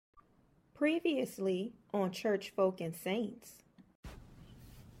Previously on Church Folk and Saints.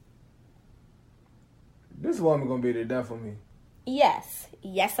 This woman gonna be there done for me. Yes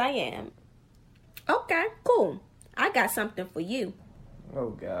I am. Okay, cool. I got something for you.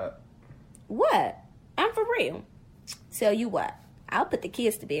 Oh God. What? I'm for real. Tell you what, I'll put the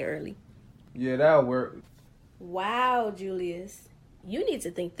kids to bed early. Yeah, that'll work. Wow, Julius. You need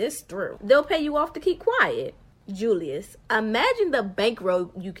to think this through. They'll pay you off to keep quiet. Julius, imagine the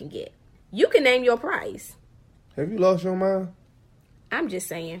bankroll you can get. You can name your price. Have you lost your mind? I'm just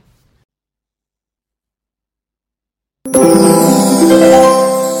saying.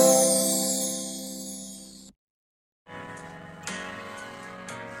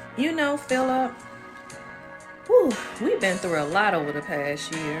 You know, Philip, we've been through a lot over the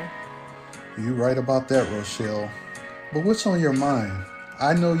past year. You're right about that, Rochelle. But what's on your mind?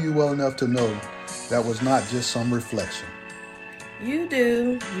 I know you well enough to know that was not just some reflection. You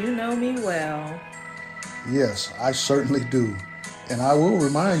do. You know me well. Yes, I certainly do. And I will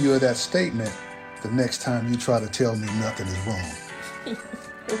remind you of that statement the next time you try to tell me nothing is wrong.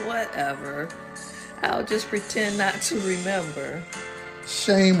 Whatever. I'll just pretend not to remember.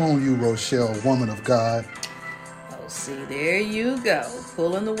 Shame on you, Rochelle, woman of God. Oh, see, there you go.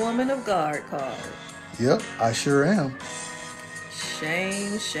 Pulling the woman of God card. Yep, I sure am.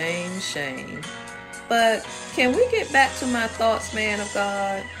 Shame, shame, shame. But can we get back to my thoughts, man of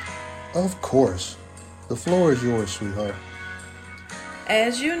God? Of course. The floor is yours, sweetheart.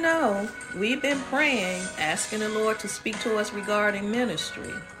 As you know, we've been praying, asking the Lord to speak to us regarding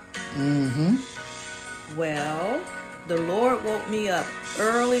ministry. Mm-hmm. Well, the Lord woke me up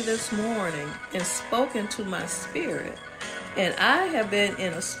early this morning and spoke into my spirit. And I have been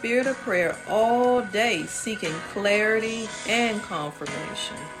in a spirit of prayer all day, seeking clarity and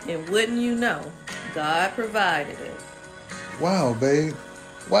confirmation. And wouldn't you know, God provided it. Wow, babe.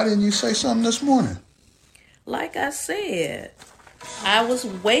 Why didn't you say something this morning? Like I said, I was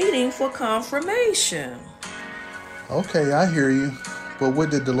waiting for confirmation. Okay, I hear you. But what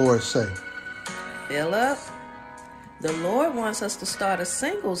did the Lord say? Philip, the Lord wants us to start a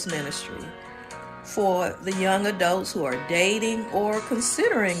singles ministry for the young adults who are dating or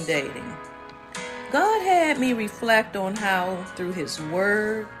considering dating. God had me reflect on how, through His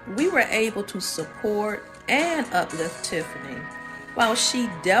Word, we were able to support and uplift Tiffany while she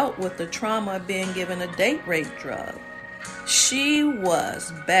dealt with the trauma of being given a date rape drug. She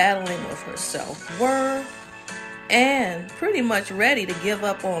was battling with her self-worth and pretty much ready to give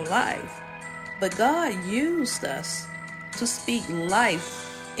up on life. But God used us to speak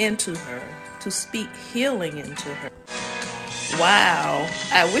life into her, to speak healing into her. Wow,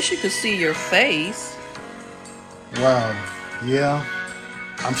 I wish you could see your face. Wow, yeah.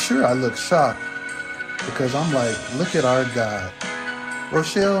 I'm sure I look shocked because I'm like, look at our God.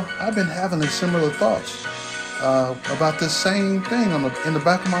 Rochelle, I've been having similar thoughts about this same thing in the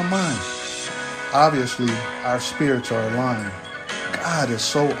back of my mind. Obviously, our spirits are aligned. God is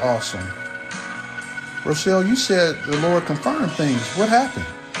so awesome. Rochelle, you said the Lord confirmed things. What happened?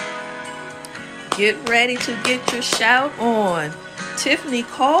 Get ready to get your shout on. Tiffany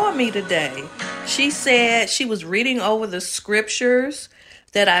called me today. She said she was reading over the scriptures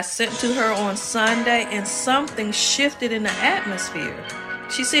that I sent to her on Sunday, and something shifted in the atmosphere.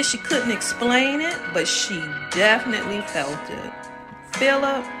 She said she couldn't explain it, but she definitely felt it.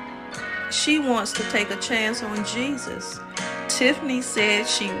 Philip, she wants to take a chance on Jesus. Tiffany said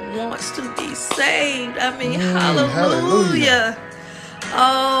she wants to be saved. I mean, hallelujah.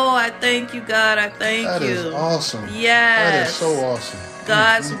 Oh, I thank you, God. I thank you. That is awesome. Yes. That is so awesome.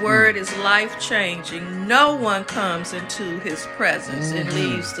 God's word is life-changing. No one comes into His presence and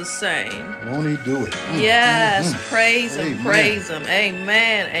leaves the same. Won't He do it? Yes. Praise Him. Amen. Praise Him.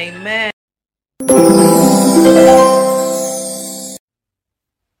 Amen. Amen.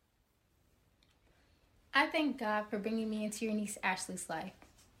 I thank God for bringing me into your niece Ashley's life.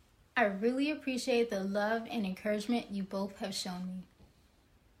 I really appreciate the love and encouragement you both have shown me.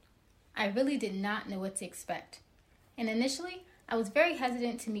 I really did not know what to expect, and initially, I was very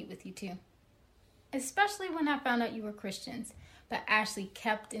hesitant to meet with you two, especially when I found out you were Christians, but Ashley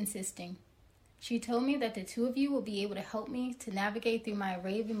kept insisting. She told me that the two of you will be able to help me to navigate through my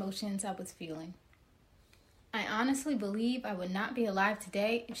array of emotions I was feeling. I honestly believe I would not be alive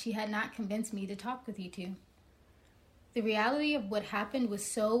today if she had not convinced me to talk with you two. The reality of what happened was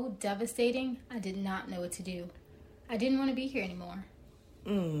so devastating, I did not know what to do. I didn't want to be here anymore.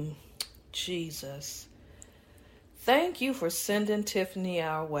 Jesus. Thank you for sending Tiffany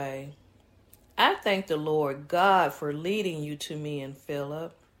our way. I thank the Lord God for leading you to me and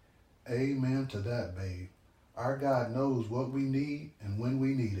Philip. Amen to that, babe. Our God knows what we need and when we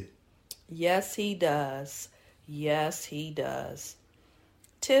need it. Yes, he does. Yes, he does.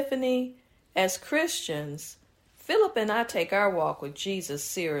 Tiffany, as Christians, Philip and I take our walk with Jesus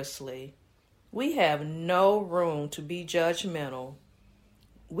seriously. We have no room to be judgmental.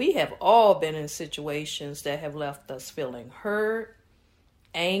 We have all been in situations that have left us feeling hurt,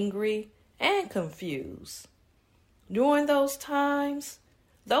 angry, and confused. During those times,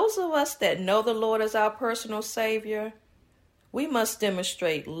 those of us that know the Lord as our personal Savior, we must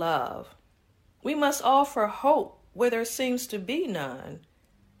demonstrate love. We must offer hope where there seems to be none.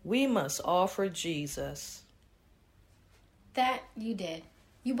 We must offer Jesus. That you did.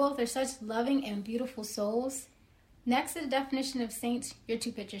 You both are such loving and beautiful souls. Next to the definition of saints, your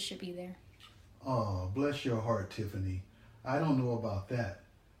two pictures should be there. Oh, bless your heart, Tiffany. I don't know about that.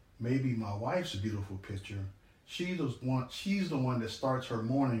 Maybe my wife's beautiful picture. She's the one that starts her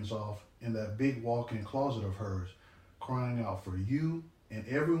mornings off in that big walk-in closet of hers, crying out for you and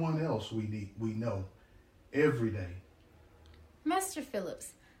everyone else we know every day. Master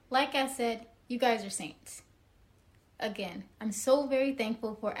Phillips, like I said, you guys are saints. Again, I'm so very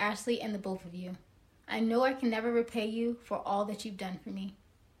thankful for Ashley and the both of you. I know I can never repay you for all that you've done for me.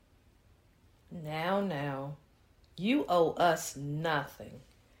 Now, you owe us nothing.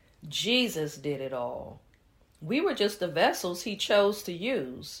 Jesus did it all. We were just the vessels he chose to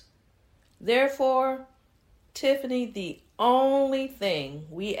use. Therefore, Tiffany, the only thing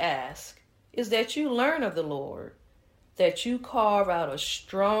we ask is that you learn of the Lord, that you carve out a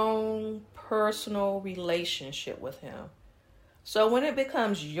strong personal relationship with him. So when it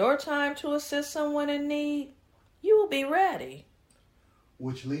becomes your time to assist someone in need, you will be ready.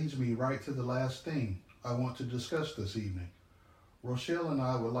 Which leads me right to the last thing I want to discuss this evening. Rochelle and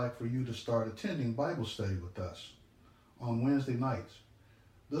I would like for you to start attending Bible study with us on Wednesday nights.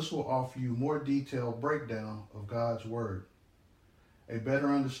 This will offer you more detailed breakdown of God's Word, a better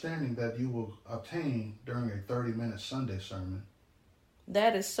understanding that you will obtain during a 30-minute Sunday sermon.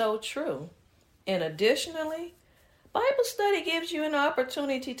 That is so true. And additionally, Bible study gives you an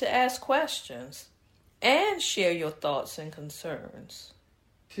opportunity to ask questions and share your thoughts and concerns.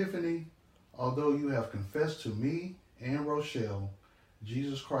 Tiffany, although you have confessed to me and Rochelle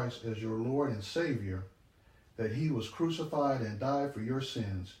Jesus Christ as your Lord and Savior, that he was crucified and died for your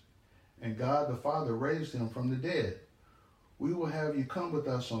sins, and God the Father raised him from the dead, we will have you come with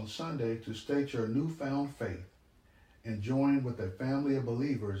us on Sunday to state your newfound faith and join with a family of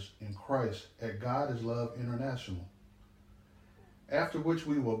believers in Christ at God is Love International. After which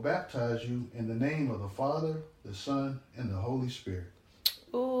we will baptize you in the name of the Father, the Son, and the Holy Spirit.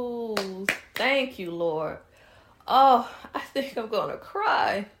 Ooh, thank you, Lord. Oh, I think I'm going to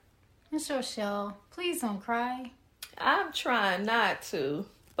cry. Miss Rochelle, please don't cry. I'm trying not to,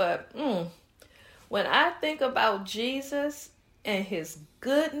 but when I think about Jesus and his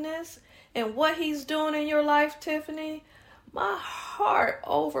goodness and what he's doing in your life, Tiffany, my heart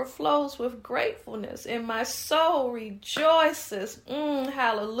overflows with gratefulness and my soul rejoices.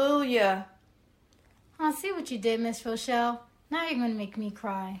 Hallelujah. I see what you did, Miss Rochelle. Now you're going to make me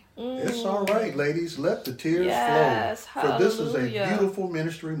cry. It's all right, ladies. Let the tears flow. Hallelujah. For this is a beautiful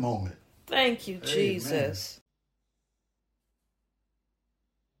ministry moment. Thank you, Amen. Jesus.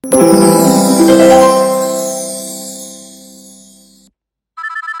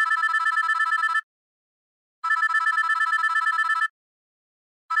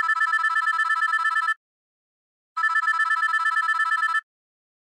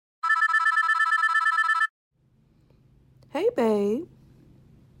 Hey, babe.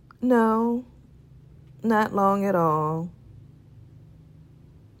 No, not long at all.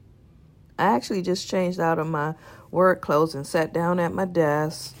 I actually just changed out of my work clothes and sat down at my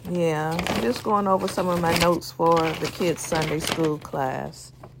desk. Yeah, I'm just going over some of my notes for the kids' Sunday school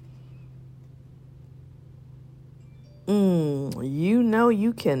class. You know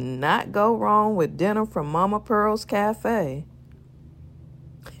you cannot go wrong with dinner from Mama Pearl's Cafe.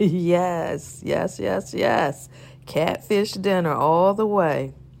 Yes. Catfish dinner all the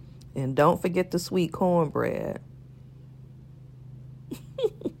way. And don't forget the sweet cornbread.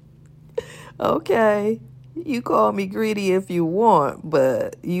 Okay, you call me greedy if you want,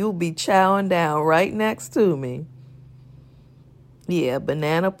 but you'll be chowing down right next to me. Yeah,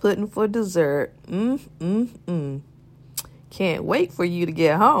 banana pudding for dessert. Can't wait for you to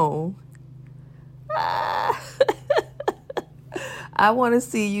get home. I want to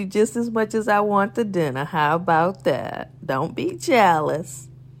see you just as much as I want the dinner. How about that? Don't be jealous.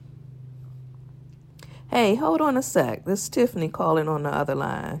 Hey, hold on a sec. This is Tiffany calling on the other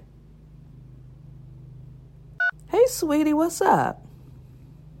line. Hey, sweetie, what's up?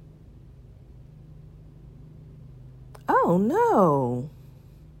 Oh, no.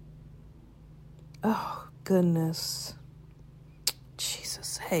 Oh, goodness.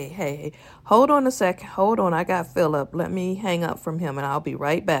 Jesus. Hey. Hold on a second. Hold on. I got Philip. Let me hang up from him and I'll be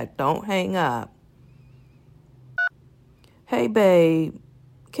right back. Don't hang up. Hey, babe.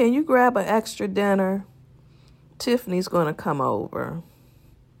 Can you grab an extra dinner? Tiffany's going to come over.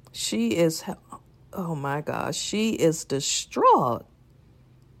 She is, oh my gosh, she is distraught.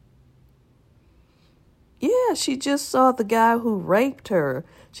 Yeah, she just saw the guy who raped her.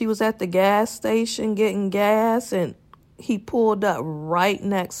 She was at the gas station getting gas and he pulled up right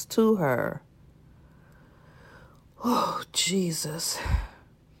next to her. Oh, Jesus.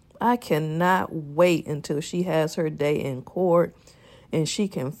 I cannot wait until she has her day in court and she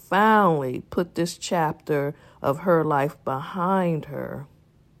can finally put this chapter of her life behind her.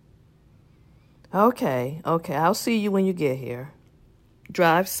 Okay, I'll see you when you get here.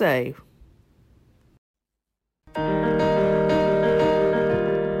 Drive safe.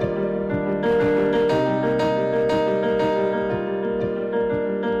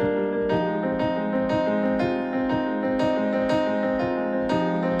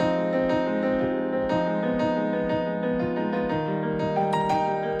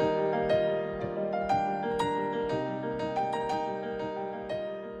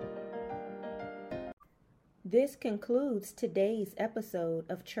 This concludes today's episode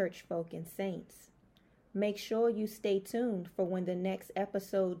of Church Folk and Saints. Make sure you stay tuned for when the next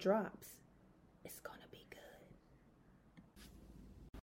episode drops. It's gonna